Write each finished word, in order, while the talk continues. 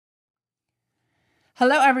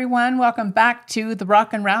Hello, everyone. Welcome back to the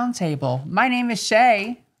Rockin' Roundtable. My name is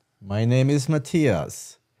Shay. My name is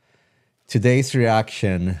Mattias. Today's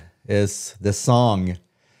reaction is the song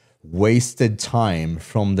Wasted Time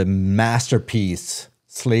from the masterpiece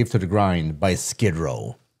Slave to the Grind by Skid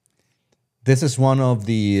Row. This is one of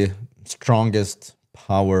the strongest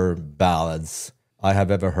power ballads I have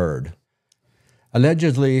ever heard.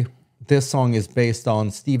 Allegedly, this song is based on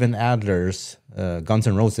Steven Adler's, Guns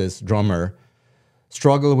N' Roses drummer,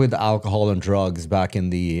 struggle with alcohol and drugs back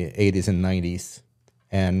in the 80s and 90s.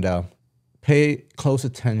 And pay close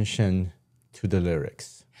attention to the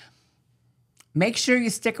lyrics. Make sure you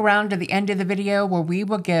stick around to the end of the video where we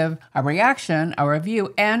will give a reaction, a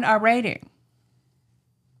review, and our rating.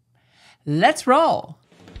 Let's roll.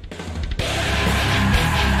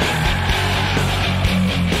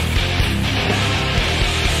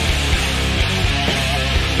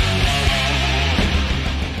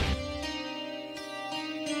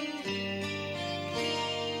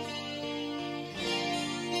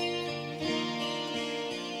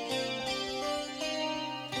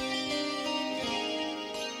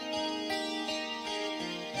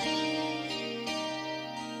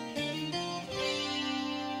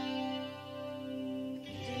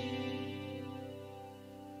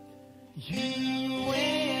 You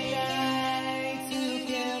and I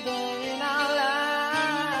together in our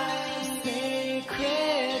lives,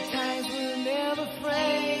 sacred times will never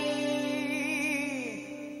fade.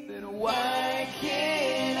 Then why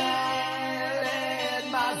can't I let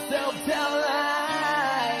myself tell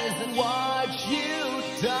lies and watch you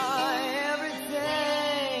die every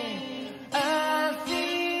day? I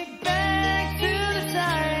think back to the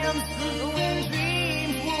times when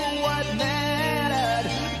dreams were what mattered.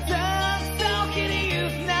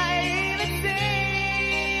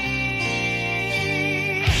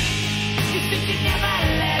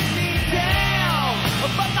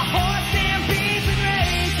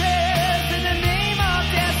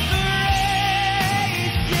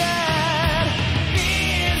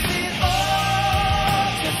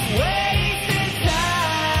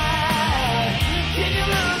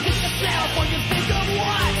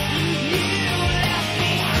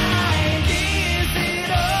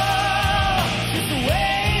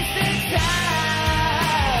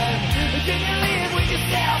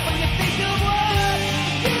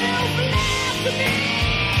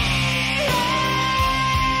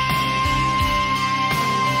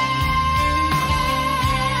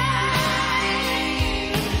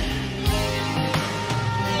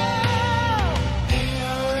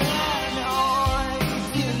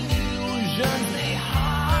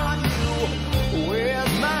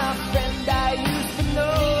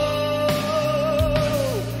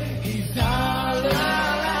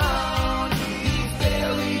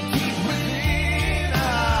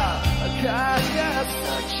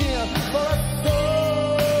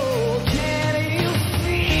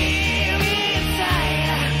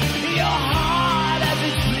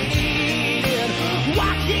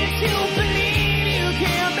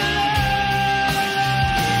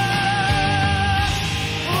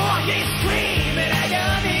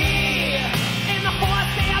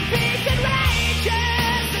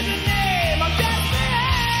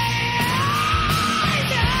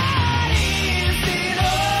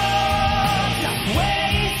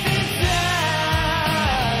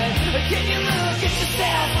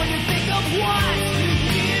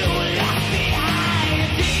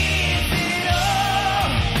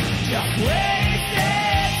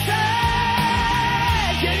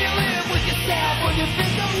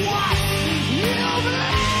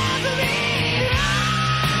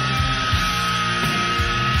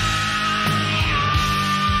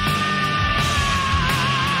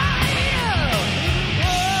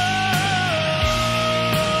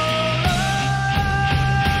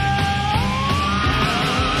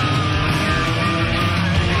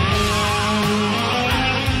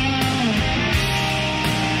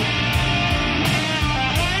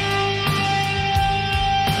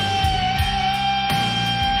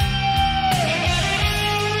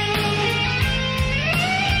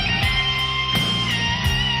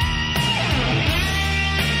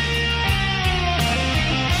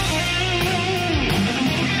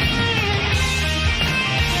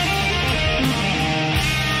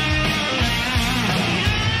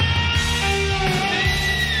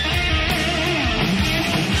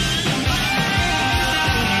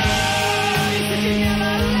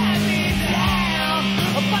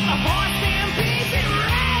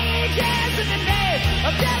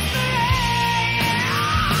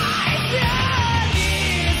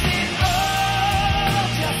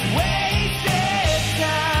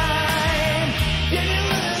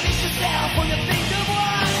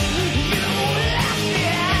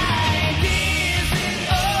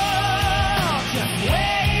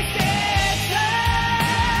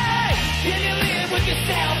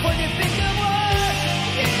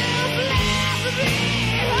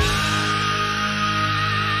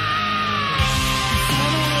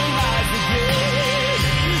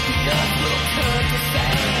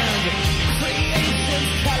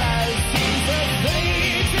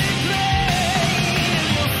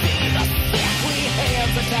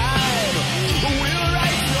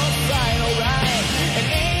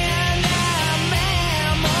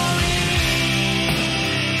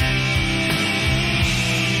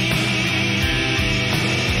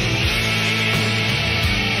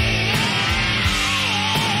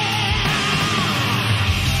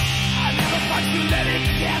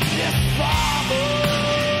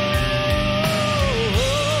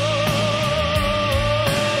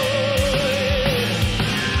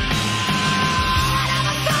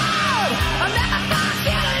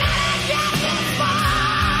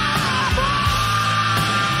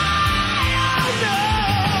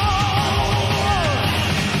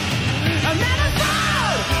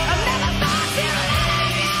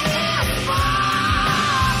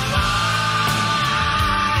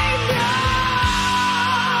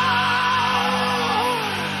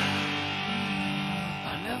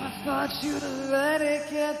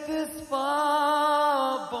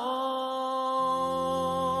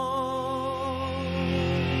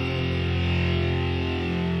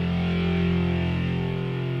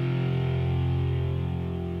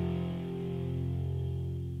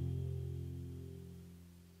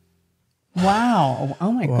 Wow.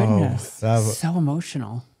 Oh my goodness. that was- So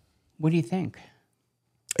emotional. What do you think?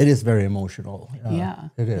 It is very emotional. Yeah,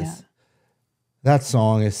 It is. yeah. That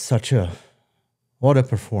song is what a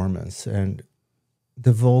performance. And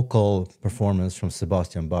the vocal performance from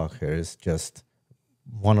Sebastian Bach here is just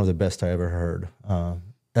one of the best I ever heard,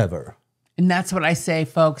 ever. And that's what I say,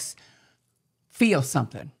 folks. Feel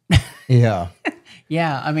something. Yeah.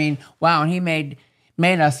 Yeah. I mean, wow. And he made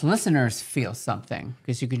us listeners feel something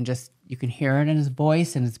because you can hear it in his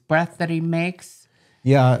voice and his breath that he makes.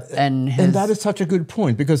 Yeah. And that is such a good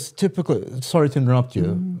point because typically, sorry to interrupt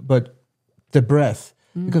you, but the breath,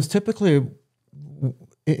 because typically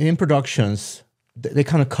in productions, they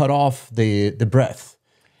kind of cut off the breath.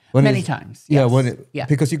 Many times. Yeah, Yes.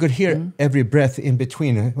 because you could hear every breath in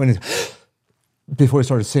between when it's before he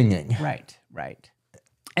started singing. Right.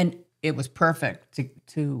 And it was perfect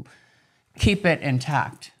to keep it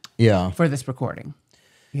intact Yeah. for this recording.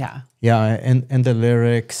 Yeah. Yeah, and the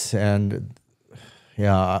lyrics and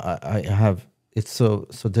I have it's so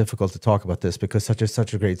difficult to talk about this because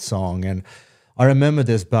such a great song, and I remember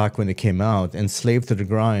this back when it came out, and Slave to the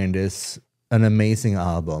Grind is an amazing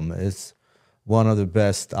album. It's one of the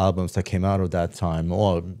best albums that came out of that time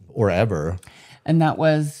or ever. And that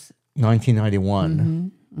was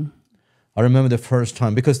 1991. I remember the first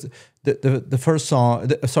time because the first song,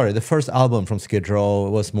 the first album from Skid Row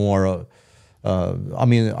was more. I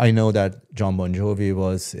mean, I know that John Bon Jovi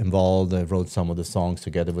was involved. Wrote some of the songs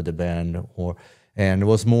together with the band, and it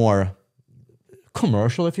was more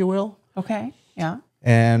commercial, if you will. okay. Yeah.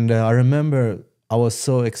 And I remember I was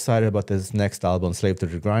so excited about this next album, Slave to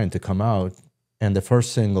the Grind, to come out, and the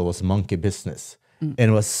first single was Monkey Business, and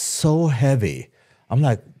it was so heavy. I'm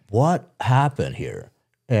like, what happened here?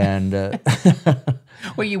 And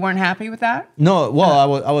Well, you weren't happy with that? no, well,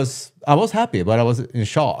 I was happy, but I was in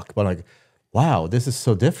shock. But like, wow, this is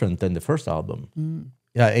so different than the first album.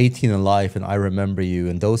 Yeah, 18 and Life and I Remember You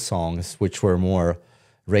and those songs, which were more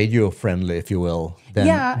radio friendly, if you will, than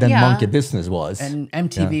Monkey Business was. And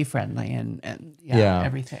MTV friendly and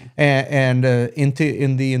everything. And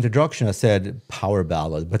in the introduction, I said power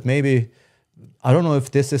ballad, but maybe I don't know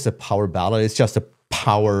if this is a power ballad. It's just a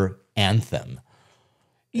power anthem.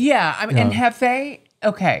 Yeah, I mean, and have they?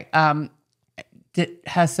 Okay,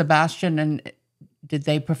 has Sebastian and did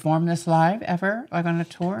they perform this live ever, like on a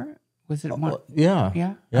tour? Was it one? Yeah.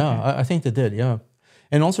 Yeah? I think they did. Yeah,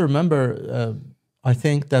 and also remember, I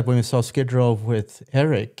think that when we saw Skid Row with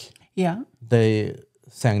Eric, Yeah, they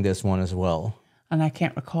sang this one as well. and I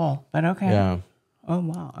can't recall, but okay. Yeah, Oh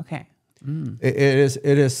wow. Okay.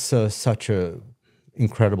 it is such a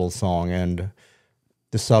incredible song, and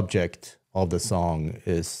the subject of the song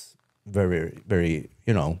is very, very,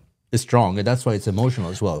 it's strong, and that's why it's emotional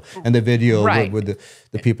as well. And the video Right. with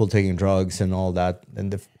the people taking drugs and all that,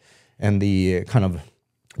 and the kind of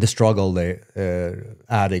the struggle the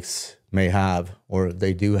addicts may have or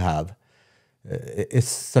they do have, it's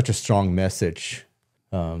such a strong message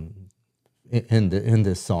in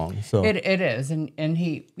this song. So It is, and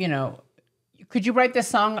he, could you write this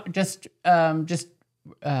song just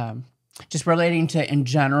relating to in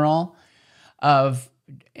general of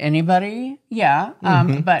anybody? Yeah,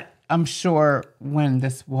 but I'm sure when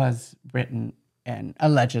this was written and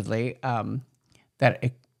allegedly that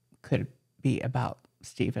it could be about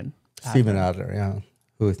Stephen Adler, yeah,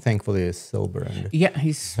 who thankfully is sober and Yeah,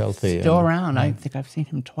 he's healthy still and- around. I think I've seen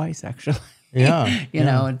him twice actually. yeah, you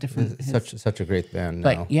know, in different. such a great band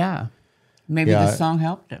but now. yeah, maybe Yeah. the song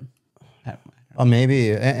helped him.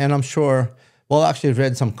 Maybe, and I'm sure. Well, actually, I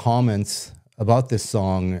read some comments about this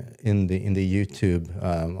song in the YouTube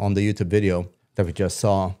on the YouTube video that we just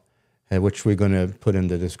saw, which we're going to put in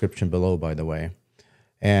the description below, by the way.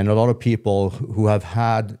 And a lot of people who have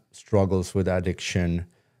had struggles with addiction,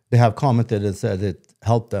 they have commented and said it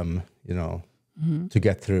helped them, to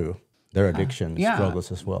get through their addiction Yeah. struggles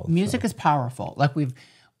as well. Music is powerful. Like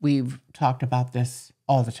we've talked about this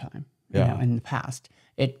all the time. Yeah. In the past,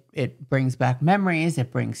 it brings back memories.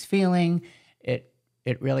 It brings feeling.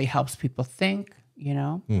 It really helps people think.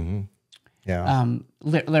 Yeah.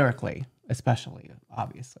 Lyrically, especially,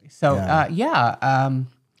 obviously. So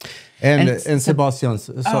And Sebastian's,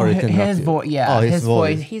 sorry to interrupt his you. voice. Yeah, Oh, his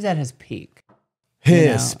voice. He's at his peak.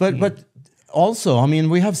 His, You know, but also, I mean,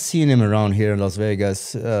 we have seen him around here in Las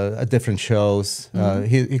Vegas at different shows.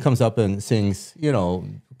 He comes up and sings,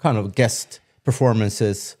 kind of guest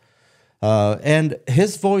performances. And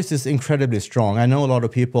his voice is incredibly strong. I know a lot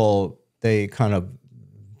of people, they kind of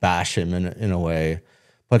bash him in a way,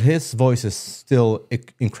 but his voice is still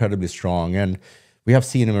incredibly strong. And we have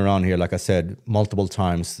seen him around here, like I said, multiple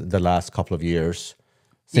times the last couple of years.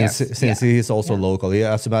 since he is also local.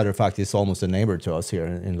 Yeah, as a matter of fact, he's almost a neighbor to us here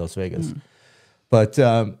in Las Vegas. But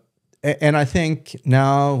and I think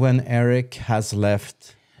now when Eric has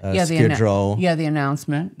left Skid Row, the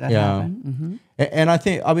announcement that happened. And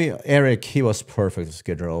I mean, Eric, he was perfect for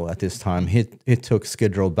Skid Row at this time. He took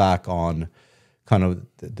Skid Row back on kind of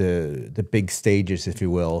the big stages, if you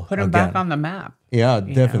will. Put him back on the map. Yeah,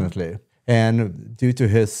 definitely. And due to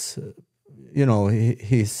his,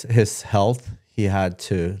 his health, he had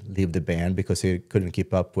to leave the band because he couldn't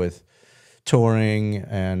keep up with touring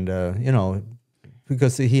and,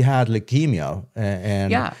 because he had leukemia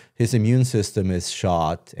and his immune system is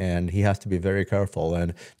shot and he has to be very careful,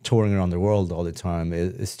 and touring around the world all the time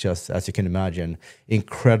is just, as you can imagine,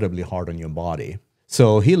 incredibly hard on your body.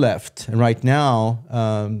 So he left, and right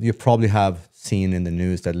now you probably have seen in the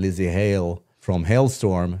news that Lizzie Hale from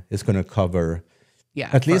Hailstorm is going to cover,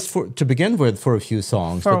 at least to begin with, for a few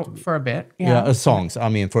songs. For a bit. Songs. I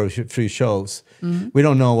mean, for a few shows. We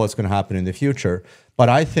don't know what's going to happen in the future, but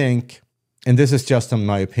I think, and this is just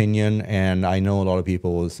my opinion, and I know a lot of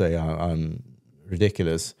people will say I'm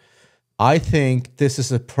ridiculous, I think this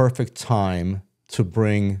is a perfect time to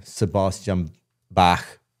bring Sebastian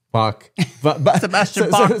Bach back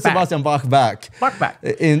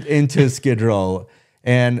into Skid Row.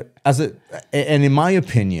 And in my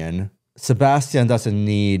opinion, Sebastian doesn't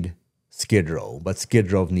need Skid Row, but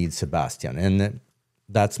Skid Row needs Sebastian, and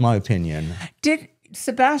that's my opinion. Did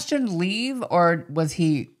Sebastian leave, or was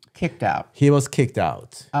he kicked out? He was kicked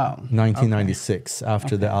out. Oh, 1996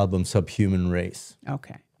 after the album Subhuman Race.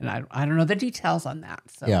 Okay, and I don't know the details on that.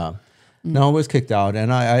 So. Yeah, no, he was kicked out,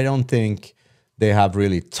 and I don't think they have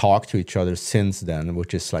really talked to each other since then,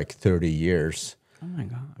 which is like 30 years. Oh my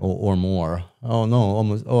God. Or more. Oh no,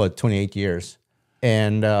 almost 28 years.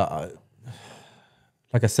 And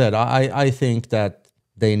like I said, I think that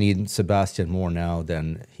they need Sebastian more now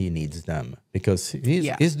than he needs them, because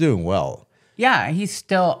he's doing well. Yeah, he's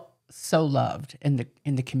still so loved in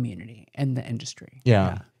the community and the industry.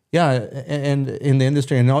 Yeah, and in the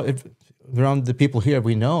industry, and around the people here,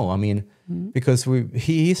 we know. I mean, because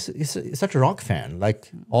he's such a rock fan,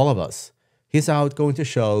 like all of us. He's out going to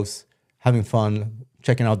shows, having fun,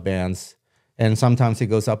 checking out bands, and sometimes he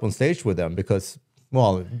goes up on stage with them because,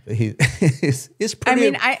 well, he's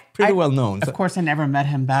pretty well known. Of course, I never met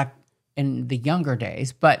him back in the younger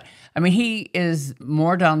days, but I mean, he is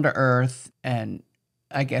more down to earth, and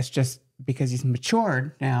I guess just because he's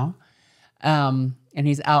matured now, and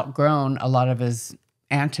he's outgrown a lot of his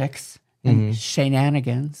antics and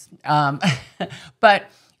shenanigans. But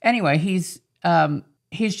anyway, he's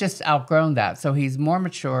just outgrown that, so he's more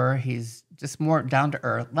mature. He's just more down to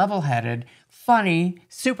earth, level-headed, funny,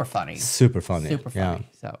 super funny. Super funny.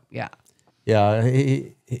 So yeah. Yeah,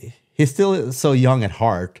 he's still so young at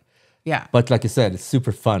heart. Yeah. But like you said, it's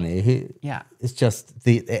super funny. It's just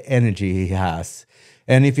the energy he has.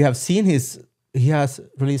 And if you have seen he has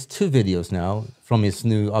released 2 videos now from his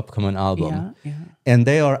new upcoming album. Yeah. And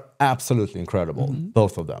they are absolutely incredible,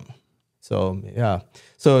 both of them. So, yeah.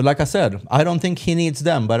 So, like I said, I don't think he needs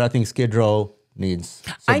them, but I think Skid Row needs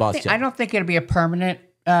Sebastian. I don't think it'll be a permanent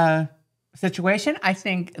situation. I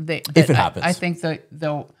think if it happens. I think that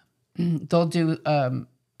they'll do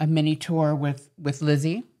a mini tour with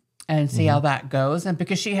Lizzie and see how that goes. And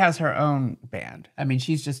because she has her own band. I mean,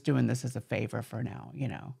 she's just doing this as a favor for now,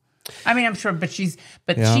 I mean, I'm sure, but she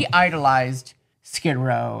idolized Skid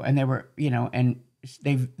Row, and they were, and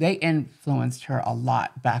they influenced her a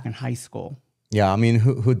lot back in high school. Yeah, I mean,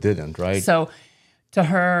 who didn't, right? So to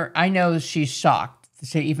her, I know she's shocked.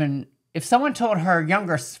 Even if someone told her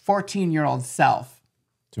younger 14-year-old self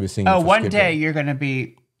to be singing, one day you're going to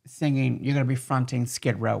be singing, you're going to be fronting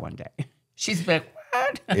Skid Row one day. She's like,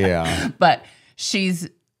 what? Yeah. But she's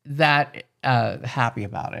that happy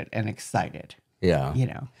about it and excited. Yeah.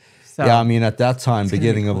 So yeah, I mean, at that time,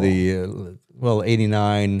 beginning of the,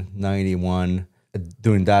 89, 91,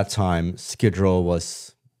 during that time, Skid Row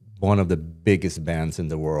was one of the biggest bands in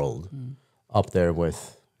the world, up there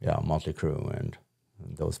with, Motley Crue and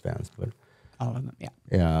those bands. But all of them, yeah.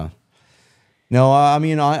 Yeah. No, I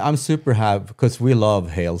mean, I'm super happy because we love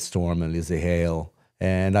Hailstorm and Lizzie Hale.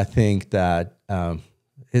 And I think that,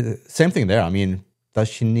 same thing there. I mean, does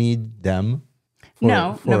she need them?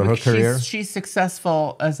 For her career? She's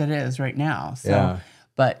successful as it is right now. So,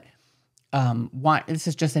 but this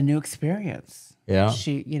is just a new experience. Yeah,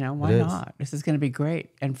 why not? This is going to be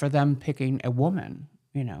great, and for them picking a woman,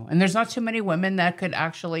 and there's not too many women that could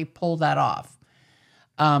actually pull that off.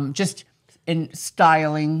 Just in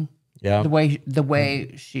styling, the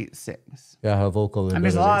way she sings. Yeah, her vocal. And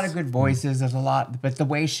there's a lot of good voices. There's a lot, but the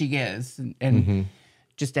way she is, and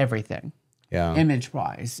just everything. Yeah.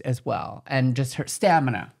 image-wise as well, and just her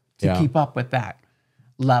stamina to Yeah. keep up with that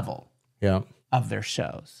level Yeah. of their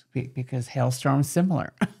shows, because Hailstorm's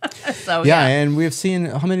similar. So Yeah, and we've seen,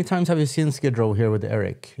 how many times have you seen Skid Row here with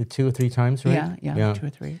Eric? 2 or 3 times, right? yeah, 2 or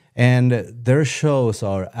 3. And their shows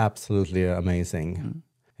are absolutely amazing.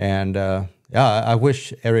 And I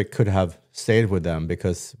wish Eric could have stayed with them,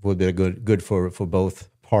 because it would be good for both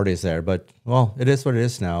parties there. But, well, it is what it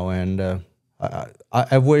is now. And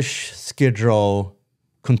I wish Skid Row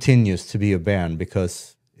continues to be a band,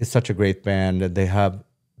 because it's such a great band. And they have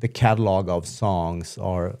the catalog of songs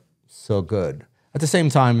are so good. At the same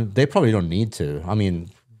time, they probably don't need to. I mean,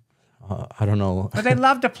 I don't know. But they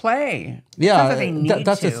love to play. Yeah, Not that they need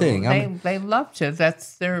that's to. the thing. They love to.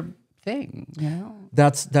 That's their thing, you know?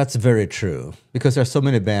 That's very true, because there's so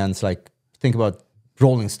many bands, like, think about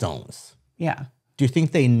Rolling Stones. Yeah. Do you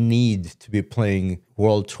think they need to be playing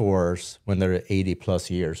world tours when they're 80 plus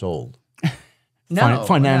years old? No.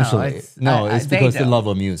 Financially. No, it's because they love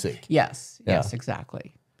of music. Yes, yes,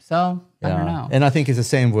 exactly. So, I don't know. And I think it's the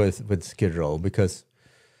same with Skid Row, because,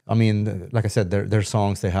 I mean, like I said, their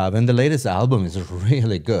songs they have. And the latest album is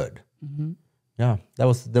really good. Yeah, that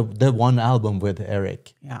was the one album with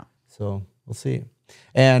Eric. Yeah. So we'll see.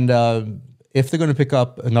 And if they're going to pick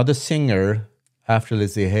up another singer after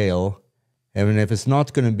Lizzie Hale, and if it's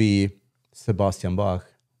not going to be Sebastian Bach,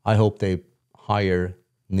 I hope they hire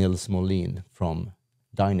Nils Molin from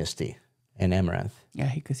Dynasty and Amaranth.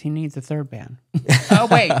 Yeah, because he needs a third band. Oh,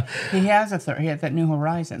 wait. He has a third. He has that New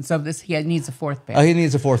Horizon. So he needs a fourth band. He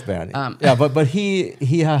needs a fourth band. Yeah, but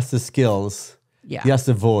he has the skills. Yeah. He has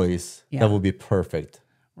the voice Yeah. that would be perfect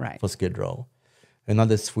Right. for Skid Row.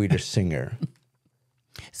 Another Swedish singer.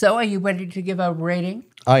 So are you ready to give a rating?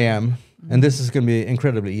 I am. And this is going to be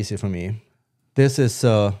incredibly easy for me. This is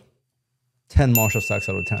 10 Marshall Stacks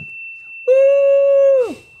out of 10.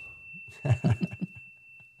 Woo!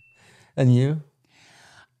 And you?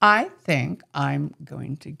 I think I'm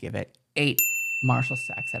going to give it 8 Marshall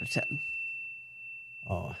Stacks out of 10.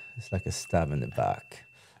 Oh, it's like a stab in the back.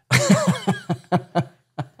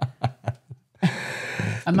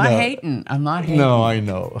 I'm not hating. I'm not hating. No, I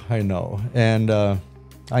know. And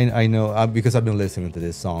I know because I've been listening to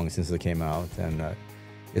this song since it came out, and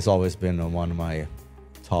it's always been on one of my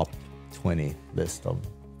top 20 list of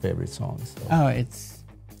favorite songs. So. Oh, it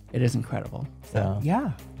is incredible. So,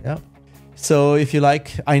 yeah. So if you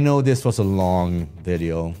like, I know this was a long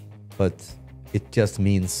video, but it just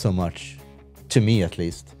means so much to me, at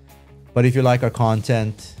least. But if you like our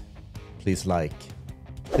content, please like,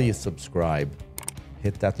 please subscribe,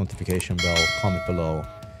 hit that notification bell, comment below,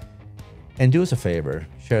 and do us a favor,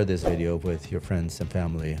 share this video with your friends and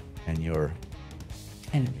family and your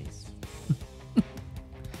Enemies.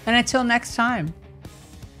 And until next time,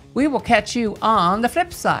 we will catch you on the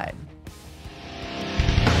flip side.